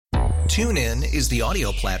TuneIn is the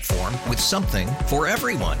audio platform with something for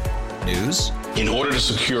everyone. News. In order to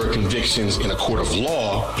secure convictions in a court of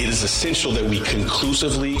law, it is essential that we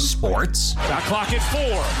conclusively. Sports. Got clock at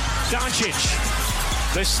 4.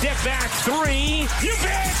 Doncic. The step back 3. You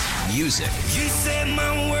bet. Music. You set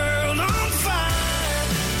my world on fire.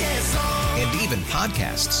 Yes, and even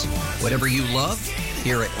podcasts. Whatever you love,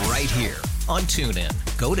 hear it right here on TuneIn.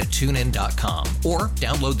 Go to TuneIn.com or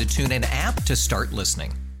download the TuneIn app to start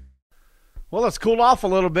listening. Well, it's cooled off a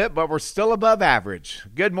little bit, but we're still above average.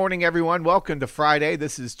 Good morning, everyone. Welcome to Friday.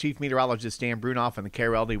 This is Chief Meteorologist Dan Brunoff in the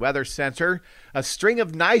KRLD Weather Center. A string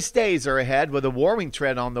of nice days are ahead with a warming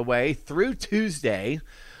trend on the way through Tuesday.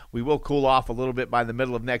 We will cool off a little bit by the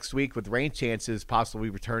middle of next week with rain chances possibly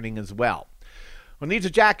returning as well. We'll need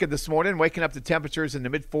a jacket this morning, waking up to temperatures in the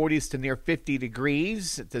mid-40s to near 50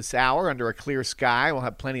 degrees at this hour under a clear sky. We'll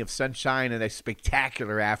have plenty of sunshine and a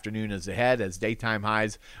spectacular afternoon is ahead as daytime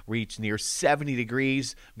highs reach near 70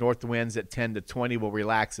 degrees. North winds at 10 to 20 will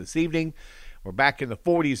relax this evening. We're back in the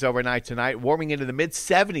 40s overnight tonight, warming into the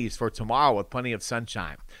mid-70s for tomorrow with plenty of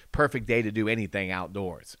sunshine. Perfect day to do anything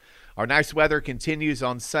outdoors. Our nice weather continues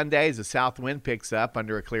on Sunday as the south wind picks up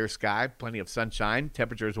under a clear sky. Plenty of sunshine.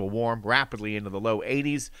 Temperatures will warm rapidly into the low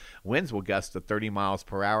 80s. Winds will gust to 30 miles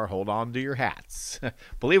per hour. Hold on to your hats.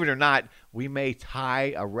 Believe it or not, we may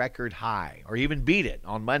tie a record high or even beat it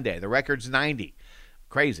on Monday. The record's 90.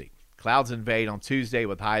 Crazy. Clouds invade on Tuesday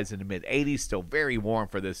with highs in the mid-80s. Still very warm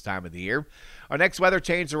for this time of the year. Our next weather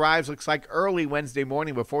change arrives, looks like early Wednesday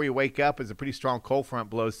morning before you wake up as a pretty strong cold front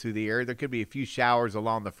blows through the air. There could be a few showers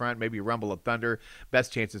along the front, maybe a rumble of thunder.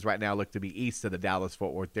 Best chances right now look to be east of the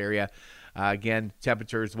Dallas-Fort Worth area. Again,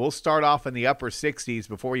 temperatures will start off in the upper 60s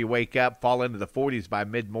before you wake up, fall into the 40s by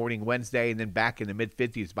mid-morning Wednesday, and then back in the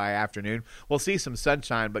mid-50s by afternoon. We'll see some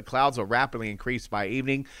sunshine, but clouds will rapidly increase by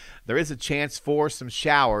evening. There is a chance for some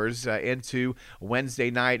showers into Wednesday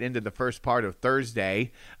night, into the first part of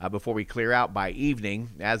Thursday before we clear out by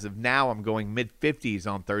evening. As of now, I'm going mid-50s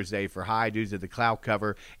on Thursday for high due to the cloud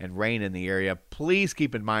cover and rain in the area. Please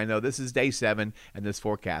keep in mind, though, this is day 7, and this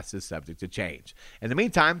forecast is subject to change. In the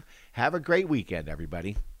meantime, have a great weekend,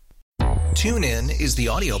 everybody. TuneIn is the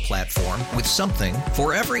audio platform with something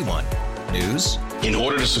for everyone. News. In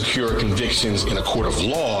order to secure convictions in a court of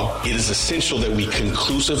law, it is essential that we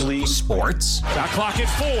conclusively. Sports. Got clock at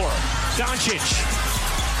 4.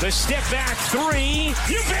 Doncic. The step back 3.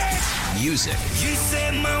 You bet. Music. You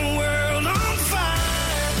set my world on fire.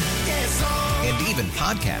 Yes, and even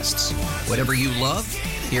podcasts. Whatever you love,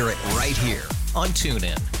 hear it right here on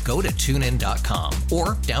TuneIn. Go to TuneIn.com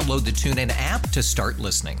or download the TuneIn app to start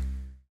listening.